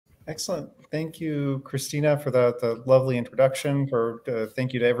Excellent. Thank you, Christina, for the lovely introduction.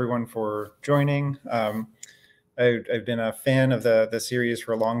 Thank you to everyone for joining. I've been a fan of the series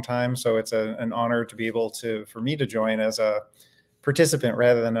for a long time, so it's an honor to be able for me to join as a participant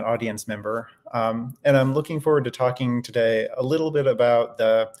rather than an audience member. And I'm looking forward to talking today a little bit about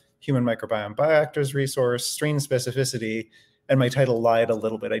the Human Microbiome Bioactives Resource, strain specificity, and my title lied a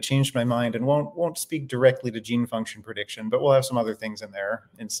little bit. I changed my mind and won't speak directly to gene function prediction, but we'll have some other things in there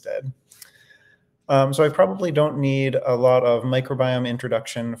instead. So I probably don't need a lot of microbiome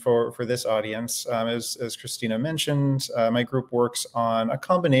introduction for this audience. As Christina mentioned, my group works on a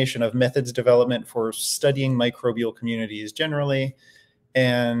combination of methods development for studying microbial communities generally,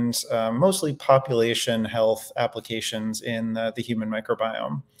 and mostly population health applications in the human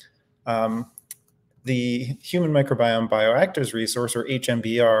microbiome. The Human Microbiome Bioactives Resource, or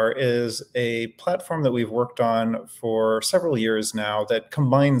HMBR, is a platform that we've worked on for several years now that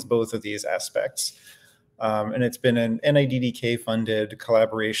combines both of these aspects. And it's been an NIDDK-funded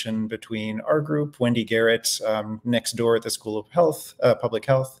collaboration between our group, Wendy Garrett, next door at the School of Public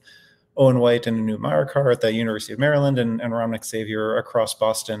Health, Owen White and Anu Marakar at the University of Maryland, and Ramnik Xavier across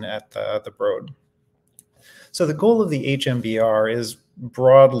Boston at the Broad. So the goal of the HMBR is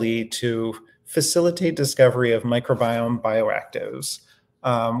broadly to facilitate discovery of microbiome bioactives,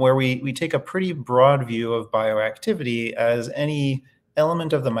 where we take a pretty broad view of bioactivity as any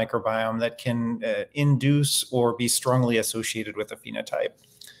element of the microbiome that can induce or be strongly associated with a phenotype.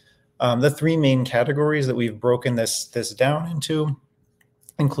 The three main categories that we've broken this down into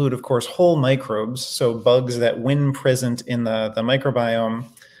include, of course, whole microbes, so bugs that, when present in the microbiome,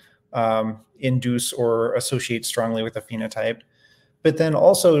 induce or associate strongly with a phenotype. But then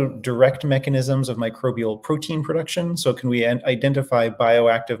also direct mechanisms of microbial protein production. So can we identify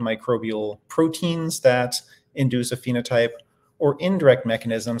bioactive microbial proteins that induce a phenotype, or indirect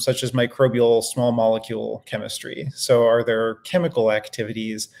mechanisms such as microbial small molecule chemistry? So are there chemical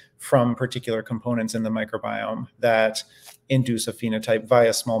activities from particular components in the microbiome that induce a phenotype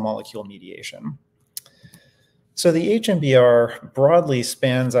via small molecule mediation? So the HMBR broadly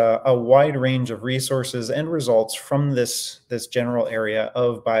spans a wide range of resources and results from this general area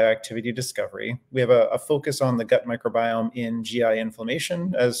of bioactivity discovery. We have a focus on the gut microbiome in GI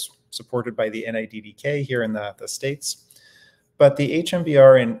inflammation, as supported by the NIDDK here in the States. But the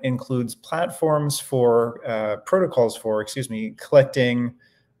HMBR includes platforms for, protocols for, collecting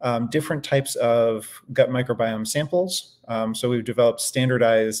different types of gut microbiome samples. So we've developed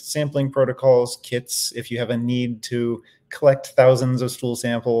standardized sampling protocols, kits. If you have a need to collect thousands of stool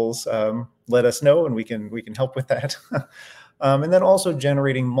samples, let us know and we can help with that. And then also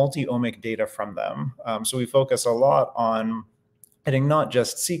generating multi-omic data from them. So we focus a lot on getting not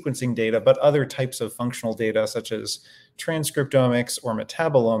just sequencing data, but other types of functional data such as transcriptomics or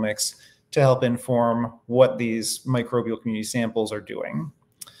metabolomics to help inform what these microbial community samples are doing.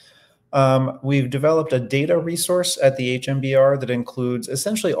 We've developed a data resource at the HMBR that includes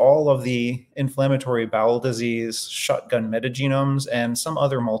essentially all of the inflammatory bowel disease, shotgun metagenomes, and some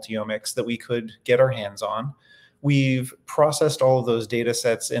other multi-omics that we could get our hands on. We've processed all of those data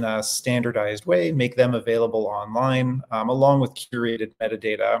sets in a standardized way, make them available online, along with curated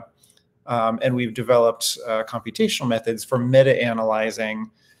metadata. And we've developed computational methods for meta-analyzing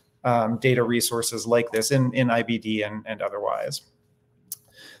data resources like this in IBD and otherwise.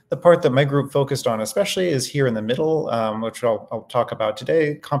 The part that my group focused on especially is here in the middle, which I'll talk about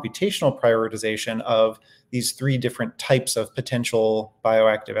today, computational prioritization of these three different types of potential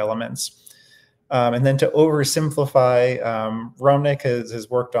bioactive elements. And then to oversimplify, Ramnik has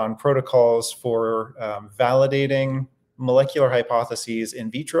worked on protocols for validating molecular hypotheses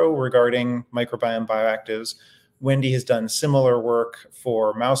in vitro regarding microbiome bioactives. Wendy has done similar work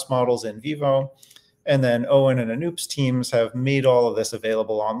for mouse models in vivo. And then Owen and Anoop's teams have made all of this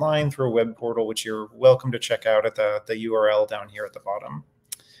available online through a web portal, which you're welcome to check out at the URL down here at the bottom.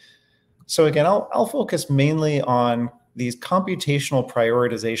 So again, I'll focus mainly on these computational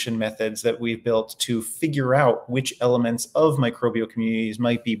prioritization methods that we've built to figure out which elements of microbial communities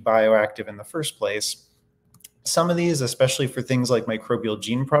might be bioactive in the first place. Some of these, especially for things like microbial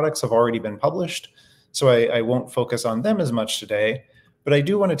gene products, have already been published, so I won't focus on them as much today. But I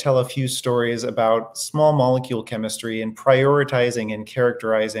do want to tell a few stories about small molecule chemistry and prioritizing and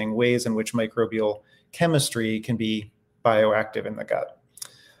characterizing ways in which microbial chemistry can be bioactive in the gut.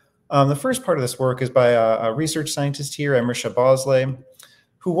 The first part of this work is by a research scientist here, Amrisha Bosley,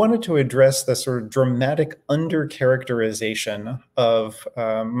 who wanted to address the sort of dramatic undercharacterization of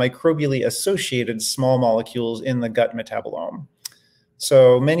microbially associated small molecules in the gut metabolome.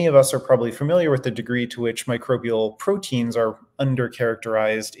 So many of us are probably familiar with the degree to which microbial proteins are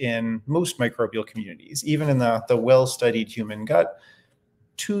undercharacterized in most microbial communities. Even in the well-studied human gut,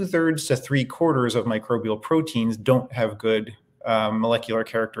 2/3 to 3/4 of microbial proteins don't have good molecular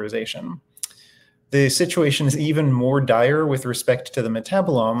characterization. The situation is even more dire with respect to the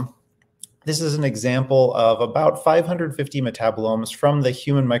metabolome. This is an example of about 550 metabolomes from the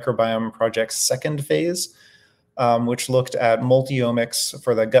Human Microbiome Project's second phase, which looked at multi-omics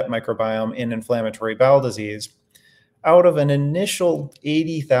for the gut microbiome in inflammatory bowel disease. Out of an initial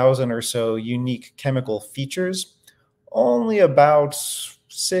 80,000 or so unique chemical features, only about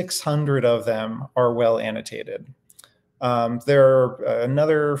 600 of them are well annotated. There are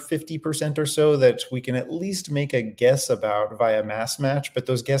another 50% or so that we can at least make a guess about via mass match, but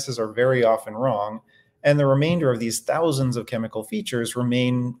those guesses are very often wrong, and the remainder of these thousands of chemical features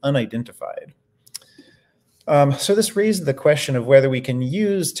remain unidentified. So this raised the question of whether we can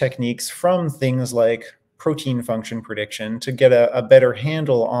use techniques from things like protein function prediction to get a better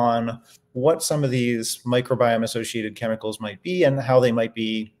handle on what some of these microbiome-associated chemicals might be and how they might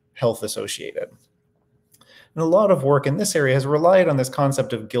be health-associated. And a lot of work in this area has relied on this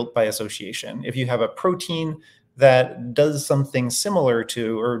concept of guilt by association. If you have a protein that does something similar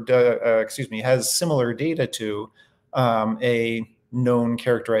to, or has similar data to a known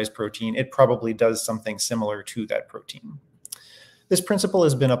characterized protein, it probably does something similar to that protein. This principle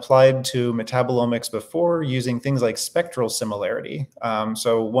has been applied to metabolomics before using things like spectral similarity.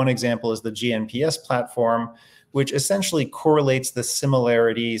 So one example is the GNPS platform, which essentially correlates the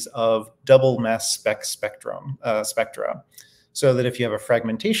similarities of double mass spectra. So that if you have a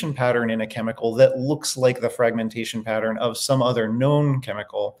fragmentation pattern in a chemical that looks like the fragmentation pattern of some other known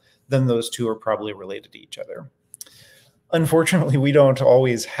chemical, then those two are probably related to each other. Unfortunately, we don't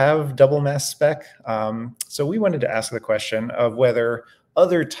always have double mass spec, so we wanted to ask the question of whether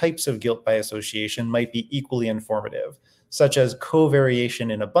other types of guilt by association might be equally informative, such as covariation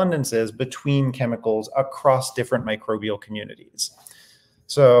in abundances between chemicals across different microbial communities.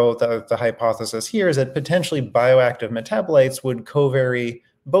 So the hypothesis here is that potentially bioactive metabolites would covary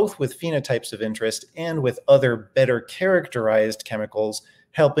both with phenotypes of interest and with other better characterized chemicals,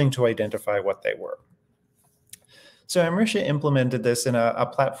 helping to identify what they were. So Amrisha implemented this in a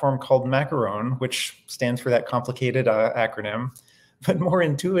platform called Macaron, which stands for that complicated acronym. But more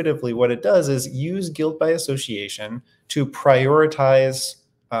intuitively, what it does is use guilt by association to prioritize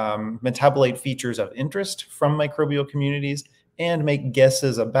metabolite features of interest from microbial communities and make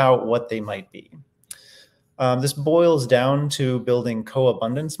guesses about what they might be. This boils down to building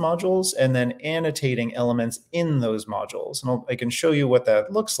co-abundance modules and then annotating elements in those modules. And I can show you what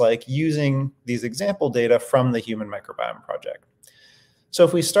that looks like using these example data from the Human Microbiome Project. So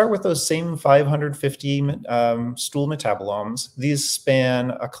if we start with those same 550 stool metabolomes, these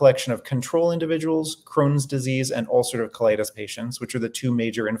span a collection of control individuals, Crohn's disease, and ulcerative colitis patients, which are the two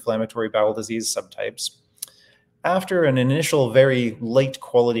major inflammatory bowel disease subtypes. After an initial very light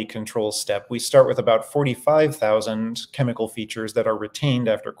quality control step, we start with about 45,000 chemical features that are retained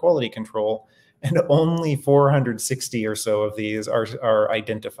after quality control, and only 460 or so of these are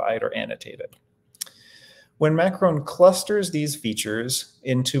identified or annotated. When Macaron clusters these features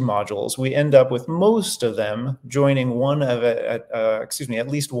into modules, we end up with most of them joining at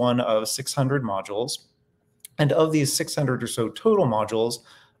least one of 600 modules. And of these 600 or so total modules,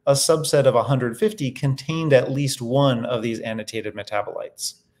 a subset of 150 contained at least one of these annotated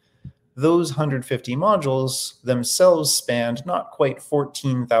metabolites. Those 150 modules themselves spanned not quite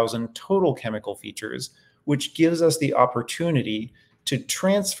 14,000 total chemical features, which gives us the opportunity to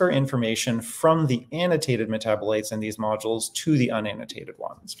transfer information from the annotated metabolites in these modules to the unannotated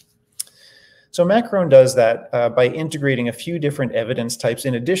ones. So Macaron does that by integrating a few different evidence types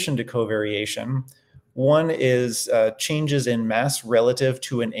in addition to covariation. One is changes in mass relative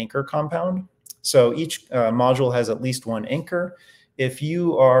to an anchor compound. So each module has at least one anchor. If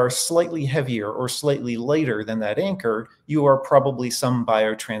you are slightly heavier or slightly lighter than that anchor, you are probably some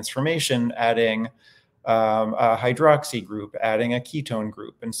biotransformation, adding a hydroxy group, adding a ketone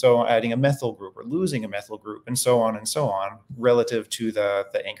group, and so adding a methyl group or losing a methyl group, and so on relative to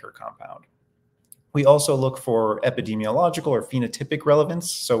the anchor compound. We also look for epidemiological or phenotypic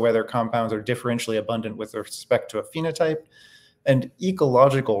relevance, so whether compounds are differentially abundant with respect to a phenotype, and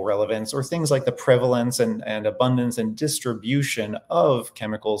ecological relevance, or things like the prevalence and abundance and distribution of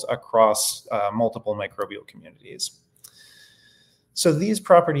chemicals across multiple microbial communities. So these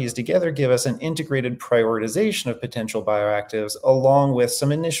properties together give us an integrated prioritization of potential bioactives, along with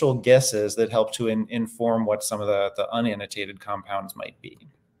some initial guesses that help to inform what some of the unannotated compounds might be.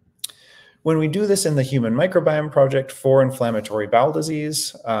 When we do this in the Human Microbiome Project for inflammatory bowel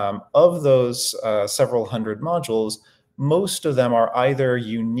disease, of those several hundred modules, most of them are either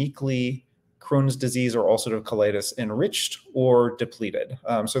uniquely Crohn's disease or ulcerative colitis enriched or depleted.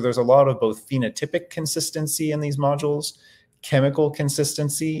 So there's a lot of both phenotypic consistency in these modules, chemical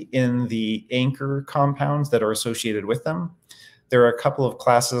consistency in the anchor compounds that are associated with them. There are a couple of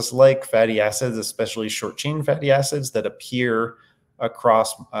classes like fatty acids, especially short-chain fatty acids, that appear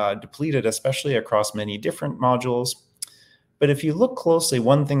across, depleted, especially across many different modules. But if you look closely,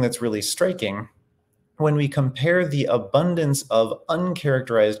 one thing that's really striking, when we compare the abundance of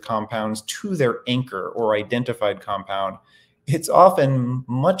uncharacterized compounds to their anchor or identified compound, it's often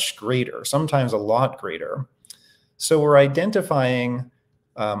much greater, sometimes a lot greater. So we're identifying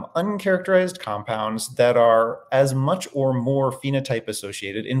uncharacterized compounds that are as much or more phenotype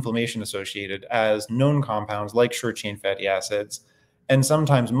associated, inflammation associated, as known compounds like short-chain fatty acids, and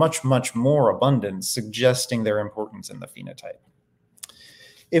sometimes much, much more abundant, suggesting their importance in the phenotype.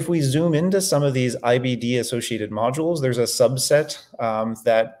 If we zoom into some of these IBD-associated modules, there's a subset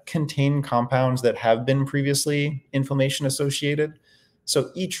that contain compounds that have been previously inflammation-associated. So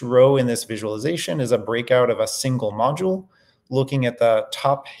each row in this visualization is a breakout of a single module, looking at the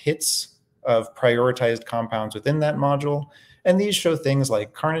top hits of prioritized compounds within that module. And these show things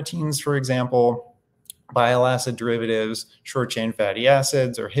like carnitines, for example, bile acid derivatives, short-chain fatty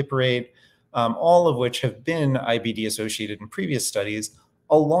acids, or hippurate, all of which have been IBD-associated in previous studies,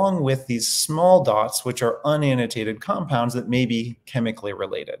 along with these small dots, which are unannotated compounds that may be chemically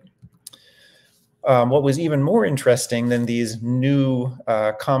related. What was even more interesting than these new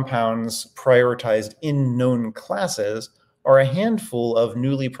compounds prioritized in known classes are a handful of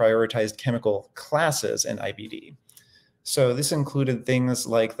newly prioritized chemical classes in IBD. So this included things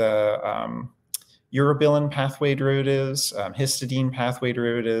like the urobilin pathway derivatives, histidine pathway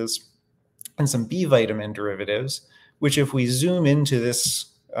derivatives, and some B vitamin derivatives, which if we zoom into this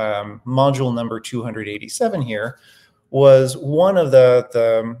module number 287 here, was one of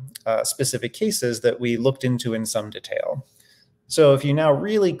the specific cases that we looked into in some detail. So if you now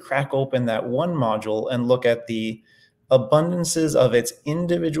really crack open that one module and look at the abundances of its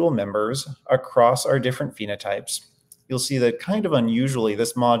individual members across our different phenotypes, you'll see that kind of unusually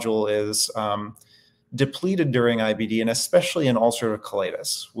this module is depleted during IBD, and especially in ulcerative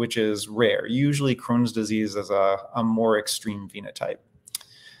colitis, which is rare. Usually Crohn's disease is a more extreme phenotype.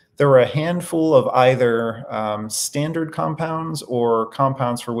 There were a handful of either standard compounds or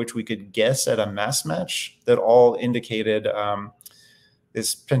compounds for which we could guess at a mass match that all indicated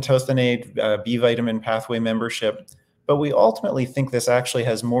this pentothenate B vitamin pathway membership. But we ultimately think this actually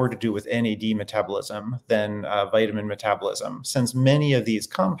has more to do with NAD metabolism than vitamin metabolism, since many of these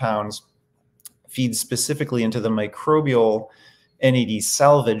compounds feed specifically into the microbial NAD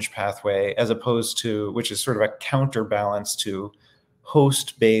salvage pathway, as opposed to, which is sort of a counterbalance to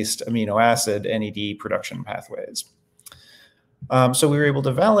host-based amino acid NAD production pathways. So we were able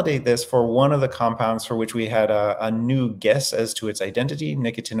to validate this for one of the compounds for which we had a new guess as to its identity,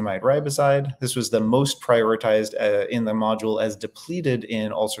 nicotinamide riboside. This was the most prioritized in the module as depleted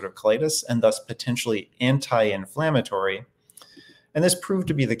in ulcerative colitis and thus potentially anti-inflammatory. And this proved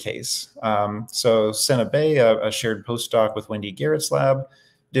to be the case. So Senna Bay, a shared postdoc with Wendy Garrett's lab,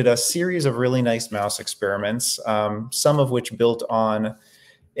 did a series of really nice mouse experiments, some of which built on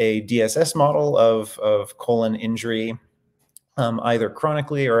a DSS model of colon injury, either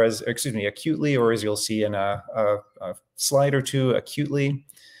chronically or acutely, or as you'll see in a slide or two, acutely.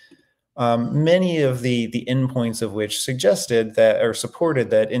 Many of the endpoints of which suggested that, or supported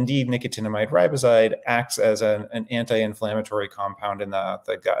that, indeed nicotinamide riboside acts as an anti-inflammatory compound in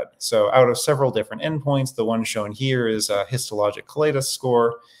the gut. So out of several different endpoints, the one shown here is a histologic colitis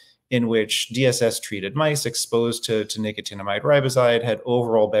score, in which DSS-treated mice exposed to nicotinamide riboside had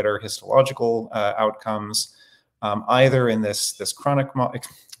overall better histological outcomes, either in this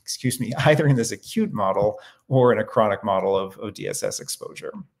either in this acute model or in a chronic model of DSS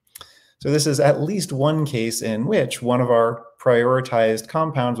exposure. So this is at least one case in which one of our prioritized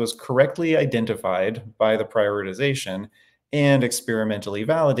compounds was correctly identified by the prioritization and experimentally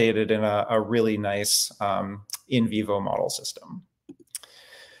validated in a really nice in vivo model system.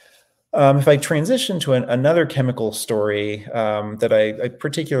 If I transition to another chemical story that I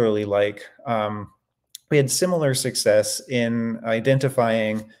particularly like, we had similar success in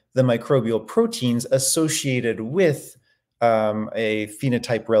identifying the microbial proteins associated with a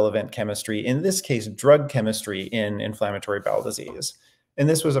phenotype-relevant chemistry, in this case, drug chemistry in inflammatory bowel disease. And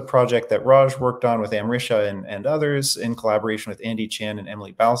this was a project that Raj worked on with Amrisha and others in collaboration with Andy Chan and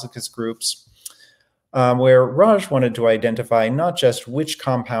Emily Balzic's groups. where Raj wanted to identify not just which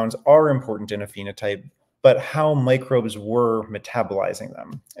compounds are important in a phenotype, but how microbes were metabolizing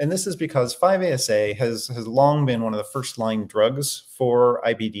them. And this is because 5-ASA has long been one of the first-line drugs for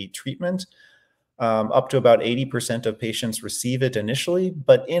IBD treatment. Up to about 80% of patients receive it initially,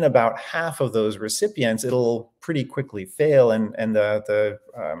 but in about half of those recipients, it'll pretty quickly fail, and the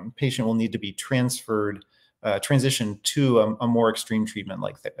patient will need to be transitioned to a more extreme treatment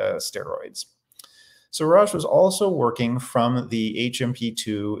like steroids. So Raj was also working from the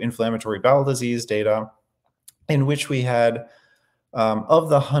HMP2 inflammatory bowel disease data, in which we had, of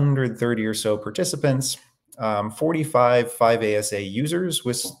the 130 or so participants, 45 5-ASA users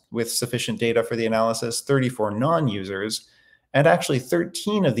with sufficient data for the analysis, 34 non-users, and actually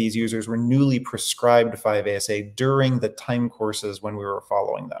 13 of these users were newly prescribed 5-ASA during the time courses when we were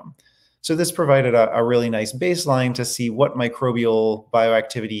following them. So this provided a really nice baseline to see what microbial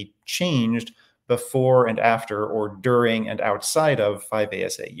bioactivity changed before and after, or during and outside of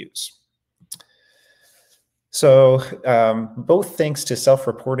 5-ASA use. So both thanks to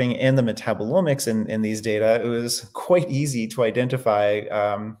self-reporting and the metabolomics in these data, it was quite easy to identify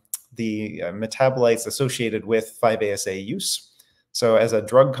the metabolites associated with 5-ASA use. So as a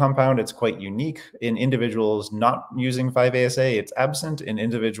drug compound, it's quite unique. In individuals not using 5-ASA, it's absent. In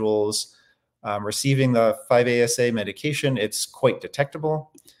individuals receiving the 5-ASA medication, it's quite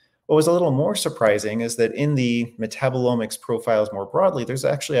detectable. What was a little more surprising is that in the metabolomics profiles more broadly, there's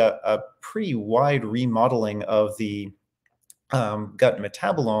actually a pretty wide remodeling of the gut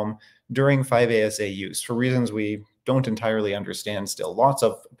metabolome during 5-ASA use for reasons we don't entirely understand still. Lots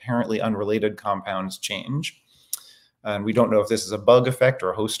of apparently unrelated compounds change. And we don't know if this is a bug effect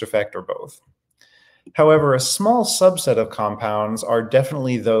or a host effect or both. However, a small subset of compounds are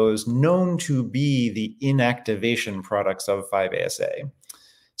definitely those known to be the inactivation products of 5-ASA.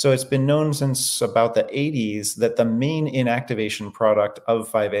 So it's been known since about the 80s that the main inactivation product of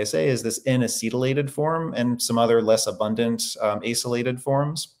 5-ASA is this N-acetylated form and some other less abundant acylated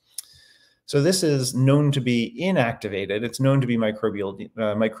forms. So this is known to be inactivated. It's known to be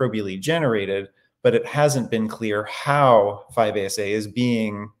microbially generated, but it hasn't been clear how 5-ASA is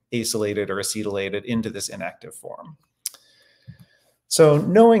being acylated or acetylated into this inactive form. So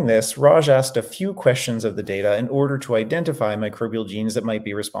knowing this, Raj asked a few questions of the data in order to identify microbial genes that might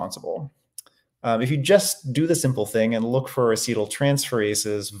be responsible. If you just do the simple thing and look for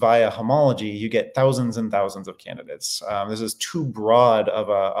acetyltransferases via homology, you get thousands and thousands of candidates. This is too broad of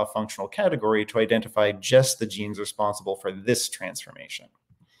a functional category to identify just the genes responsible for this transformation.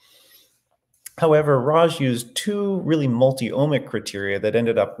 However, Raj used two really multi-omic criteria that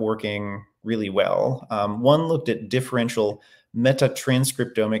ended up working really well. One looked at differential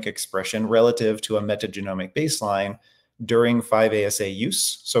metatranscriptomic expression relative to a metagenomic baseline during 5-ASA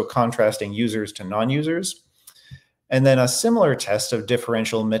use, so contrasting users to non-users. And then a similar test of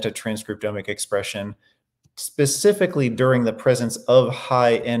differential metatranscriptomic expression specifically during the presence of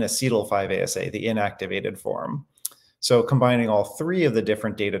high N-acetyl 5-ASA, the inactivated form. So combining all three of the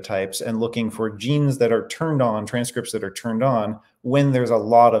different data types and looking for genes that are turned on, transcripts that are turned on when there's a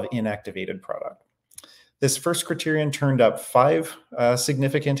lot of inactivated product. This first criterion turned up 5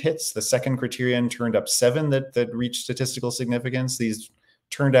 significant hits. The second criterion turned up 7 that reached statistical significance. These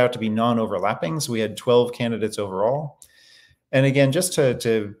turned out to be non-overlapping, so we had 12 candidates overall. And again, just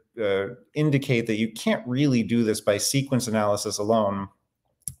to indicate that you can't really do this by sequence analysis alone,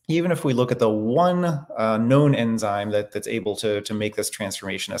 even if we look at the one known enzyme that's able to make this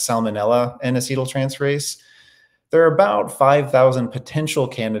transformation, a salmonella N-acetyltransferase, there are about 5,000 potential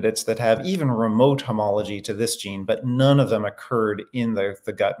candidates that have even remote homology to this gene, but none of them occurred in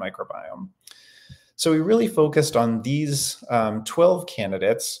the gut microbiome. So we really focused on these 12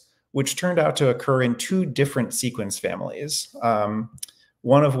 candidates, which turned out to occur in 2 different sequence families,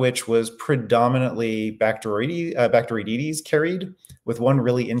 one of which was predominantly Bacteroidetes carried, with one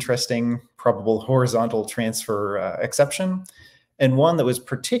really interesting probable horizontal transfer exception, and one that was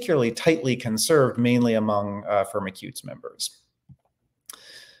particularly tightly conserved, mainly among Firmicutes members.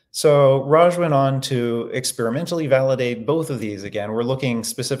 So Raj went on to experimentally validate both of these. Again, we're looking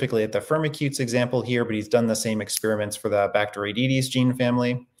specifically at the Firmicutes example here, but he's done the same experiments for the Bacteroidetes gene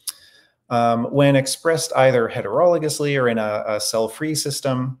family. When expressed either heterologously or in a cell-free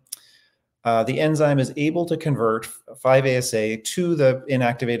system, the enzyme is able to convert 5-ASA to the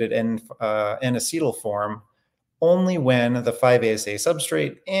inactivated N-acetyl form only when the 5-ASA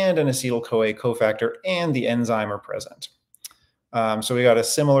substrate and an acetyl-CoA cofactor and the enzyme are present. So we got a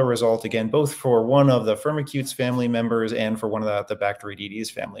similar result, again, both for one of the Firmicutes family members and for one of the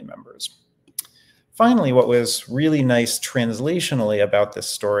Bacteroidetes family members. Finally, what was really nice translationally about this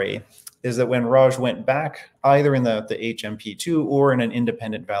story is that when Raj went back either in the HMP2 or in an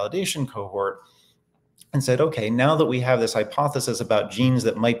independent validation cohort and said, okay, now that we have this hypothesis about genes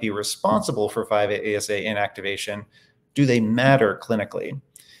that might be responsible for 5-ASA inactivation, do they matter clinically?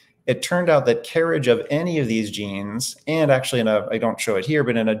 It turned out that carriage of any of these genes, and actually I don't show it here,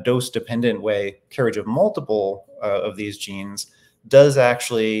 but in a dose-dependent way, carriage of multiple of these genes does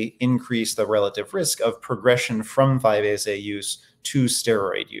actually increase the relative risk of progression from 5-ASA use to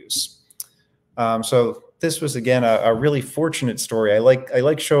steroid use. So this was, again, a really fortunate story. I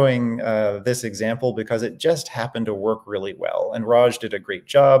like showing this example because it just happened to work really well. And Raj did a great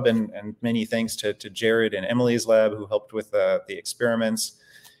job, and many thanks to Jared and Emily's lab who helped with the experiments.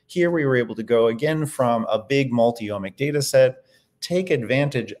 Here we were able to go again from a big multi-omic data set, take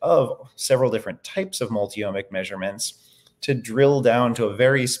advantage of several different types of multi-omic measurements to drill down to a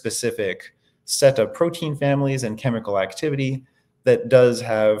very specific set of protein families and chemical activity that does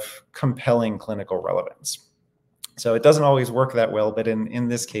have compelling clinical relevance. So it doesn't always work that well, but in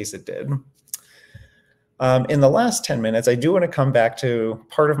this case it did. In the last 10 minutes, I do want to come back to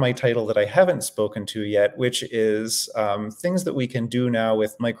part of my title that I haven't spoken to yet, which is things that we can do now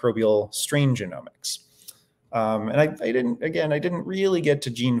with microbial strain genomics. And I didn't really get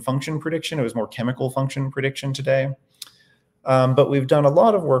to gene function prediction. It was more chemical function prediction today. But we've done a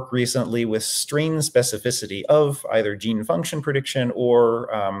lot of work recently with strain specificity of either gene function prediction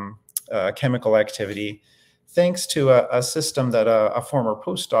or chemical activity, thanks to a system that a former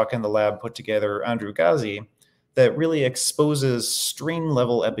postdoc in the lab put together, Andrew Ghazi, that really exposes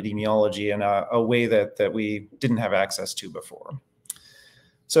strain-level epidemiology in a way that we didn't have access to before.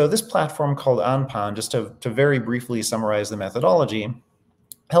 So this platform called ANPAN, just to very briefly summarize the methodology,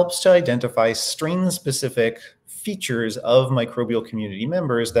 helps to identify strain-specific features of microbial community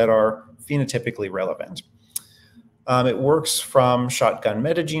members that are phenotypically relevant. It works from shotgun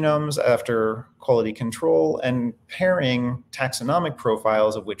metagenomes after quality control and pairing taxonomic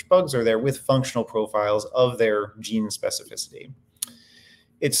profiles of which bugs are there with functional profiles of their gene specificity.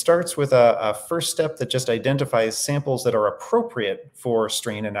 It starts with a first step that just identifies samples that are appropriate for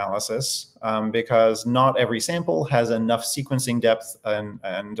strain analysis because not every sample has enough sequencing depth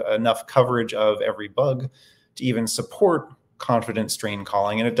and enough coverage of every bug to even support confident strain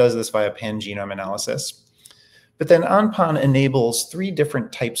calling, and it does this via pangenome analysis. But then ANPAN enables 3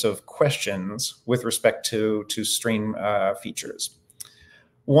 different types of questions with respect to strain features.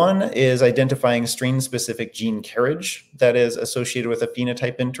 One is identifying strain-specific gene carriage that is associated with a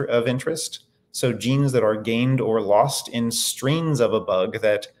phenotype of interest, so genes that are gained or lost in strains of a bug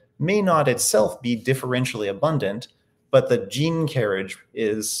that may not itself be differentially abundant, but the gene carriage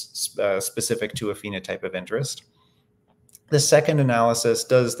is specific to a phenotype of interest. The second analysis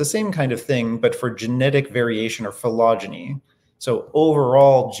does the same kind of thing, but for genetic variation or phylogeny. So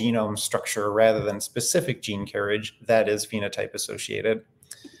overall genome structure rather than specific gene carriage that is phenotype associated.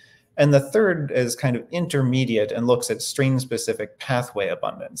 And the third is kind of intermediate and looks at strain-specific pathway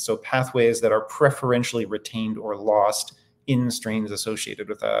abundance. So pathways that are preferentially retained or lost in strains associated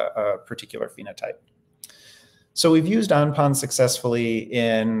with a particular phenotype. So we've used ANPAN successfully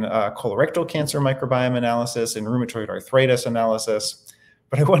in colorectal cancer microbiome analysis and rheumatoid arthritis analysis.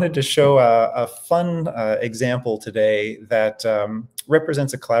 But I wanted to show a fun example today that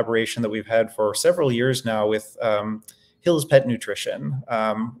represents a collaboration that we've had for several years now with Hill's Pet Nutrition,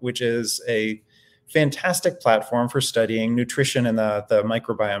 which is a fantastic platform for studying nutrition and the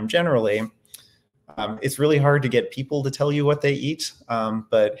microbiome generally. It's really hard to get people to tell you what they eat,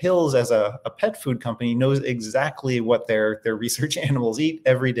 but Hill's, as a pet food company, knows exactly what their research animals eat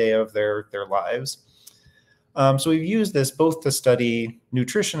every day of their lives. So we've used this both to study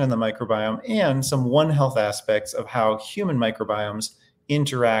nutrition in the microbiome and some One Health aspects of how human microbiomes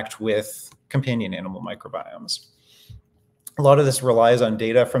interact with companion animal microbiomes. A lot of this relies on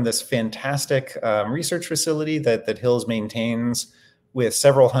data from this fantastic research facility that Hill's maintains with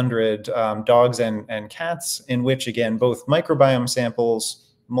several hundred dogs and cats, in which, again, both microbiome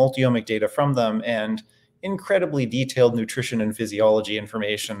samples, multi-omic data from them, and incredibly detailed nutrition and physiology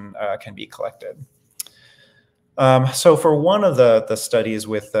information can be collected. So for one of the studies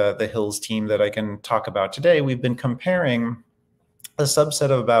with the Hill's team that I can talk about today, we've been comparing a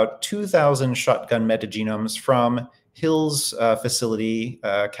subset of about 2,000 shotgun metagenomes from Hill's facility,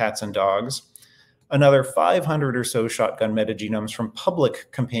 cats and dogs, another 500 or so shotgun metagenomes from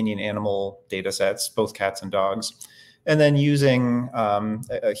public companion animal data sets, both cats and dogs, and then using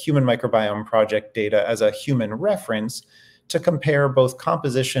a Human Microbiome Project data as a human reference to compare both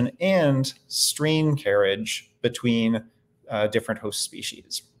composition and strain carriage between different host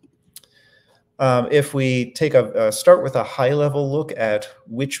species. If we take start with a high-level look at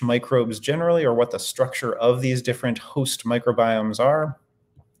which microbes generally, or what the structure of these different host microbiomes are,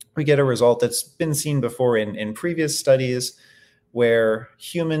 we get a result that's been seen before in previous studies, where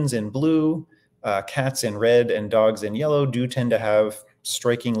humans in blue, cats in red, and dogs in yellow do tend to have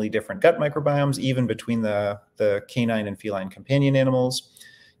strikingly different gut microbiomes, even between the canine and feline companion animals.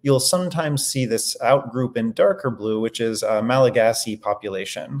 You'll sometimes see this outgroup in darker blue, which is a Malagasy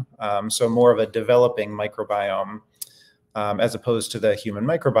population, so more of a developing microbiome, as opposed to the Human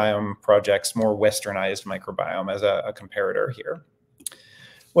Microbiome Project's more westernized microbiome as a comparator here.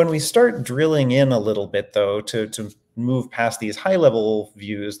 When we start drilling in a little bit, though, to move past these high-level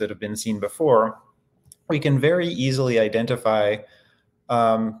views that have been seen before, we can very easily identify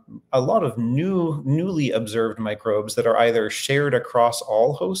a lot of newly observed microbes that are either shared across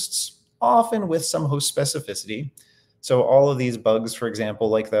all hosts, often with some host specificity. So all of these bugs, for example,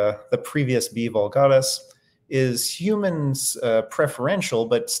 like the previous B. vulgatus, is humans preferential,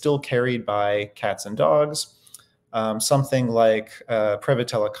 but still carried by cats and dogs. Something like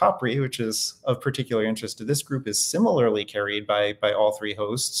Prevotella capri, which is of particular interest to this group, is similarly carried by all three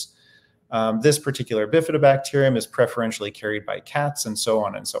hosts. This particular bifidobacterium is preferentially carried by cats, and so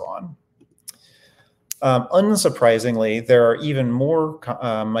on and so on. Unsurprisingly, there are even more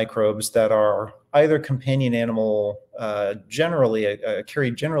microbes that are either companion animal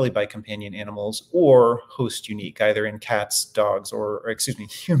carried generally by companion animals, or host unique, either in cats, dogs, or excuse me,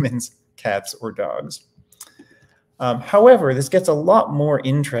 humans, cats, or dogs. However, this gets a lot more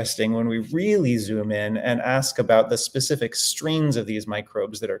interesting when we really zoom in and ask about the specific strains of these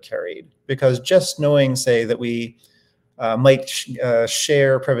microbes that are carried. Because just knowing, say, that we might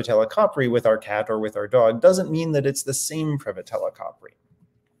share Prevotella capri with our cat or with our dog doesn't mean that it's the same Prevotella capri.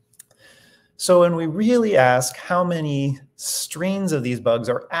 So when we really ask how many strains of these bugs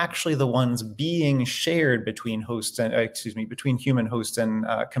are actually the ones being shared between hosts and, between human hosts and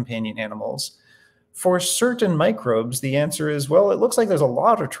companion animals, for certain microbes, the answer is, well, it looks like there's a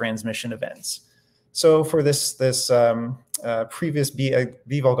lot of transmission events. So for this previous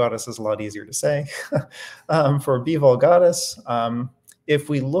B. vulgatus is a lot easier to say. For B. vulgatus, if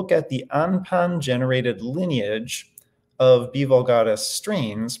we look at the ANPAN-generated lineage of B. vulgatus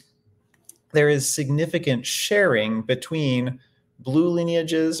strains, there is significant sharing between blue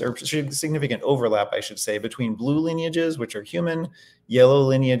lineages, or significant overlap, I should say, between blue lineages, which are human, yellow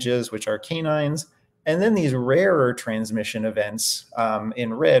lineages, which are canines, and then these rarer transmission events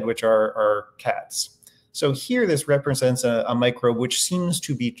in red, which are cats. So here this represents a microbe which seems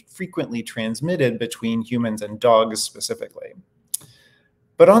to be frequently transmitted between humans and dogs specifically.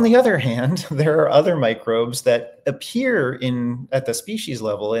 But on the other hand, there are other microbes that appear at the species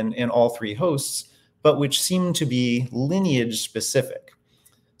level in all three hosts, but which seem to be lineage specific.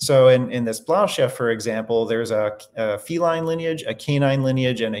 So in this Blauschef, for example, there's a feline lineage, a canine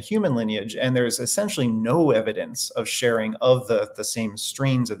lineage, and a human lineage, and there's essentially no evidence of sharing of the same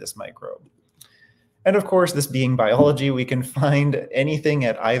strains of this microbe. And of course, this being biology, we can find anything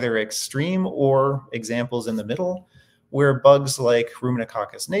at either extreme or examples in the middle, where bugs like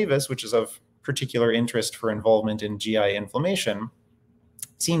Ruminococcus navis, which is of particular interest for involvement in GI inflammation,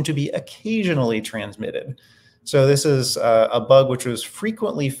 seem to be occasionally transmitted. So this is a bug which was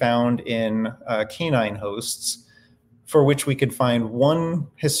frequently found in canine hosts, for which we could find one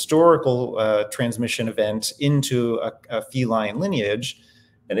historical transmission event into a feline lineage.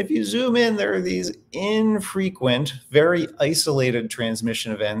 And if you zoom in, there are these infrequent, very isolated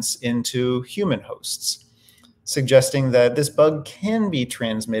transmission events into human hosts, suggesting that this bug can be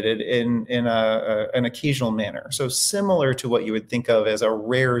transmitted in an occasional manner. So similar to what you would think of as a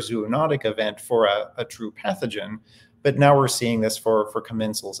rare zoonotic event for a true pathogen, but now we're seeing this for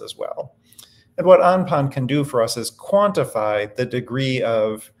commensals as well. And what ANPAN can do for us is quantify the degree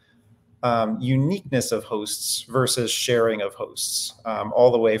of uniqueness of hosts versus sharing of hosts,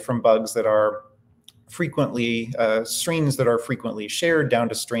 all the way from bugs that are frequently, strains that are frequently shared, down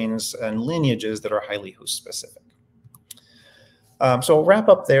to strains and lineages that are highly host specific. So I'll wrap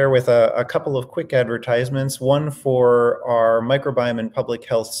up there with a couple of quick advertisements, one for our Microbiome and Public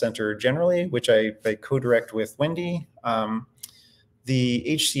Health Center generally, which I co-direct with Wendy. The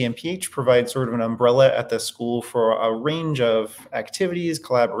HCMPH provides sort of an umbrella at the school for a range of activities,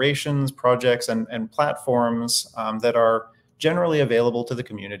 collaborations, projects, and platforms that are generally available to the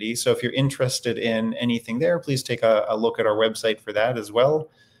community. So if you're interested in anything there, please take a look at our website for that as well.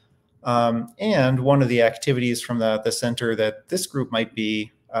 And one of the activities from the center that this group might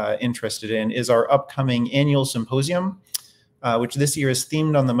be interested in is our upcoming annual symposium, which this year is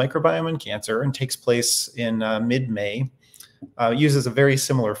themed on the microbiome and cancer and takes place in mid-May. Uses a very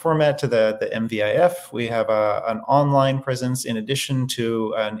similar format to the MVIF. We have an online presence in addition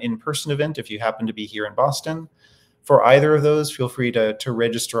to an in-person event if you happen to be here in Boston. For either of those, feel free to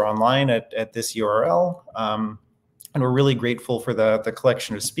register online at this URL. And we're really grateful for the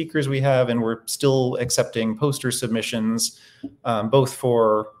collection of speakers we have, and we're still accepting poster submissions, both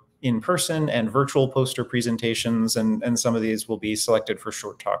for in-person and virtual poster presentations, and some of these will be selected for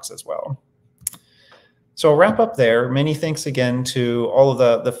short talks as well. So I'll wrap up there. Many thanks again to all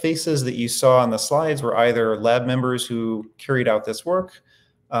of the faces that you saw on the slides were either lab members who carried out this work,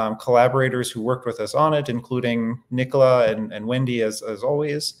 collaborators who worked with us on it, including Nicola and Wendy as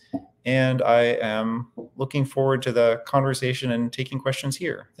always. And I am looking forward to the conversation and taking questions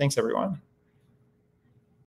here. Thanks, everyone.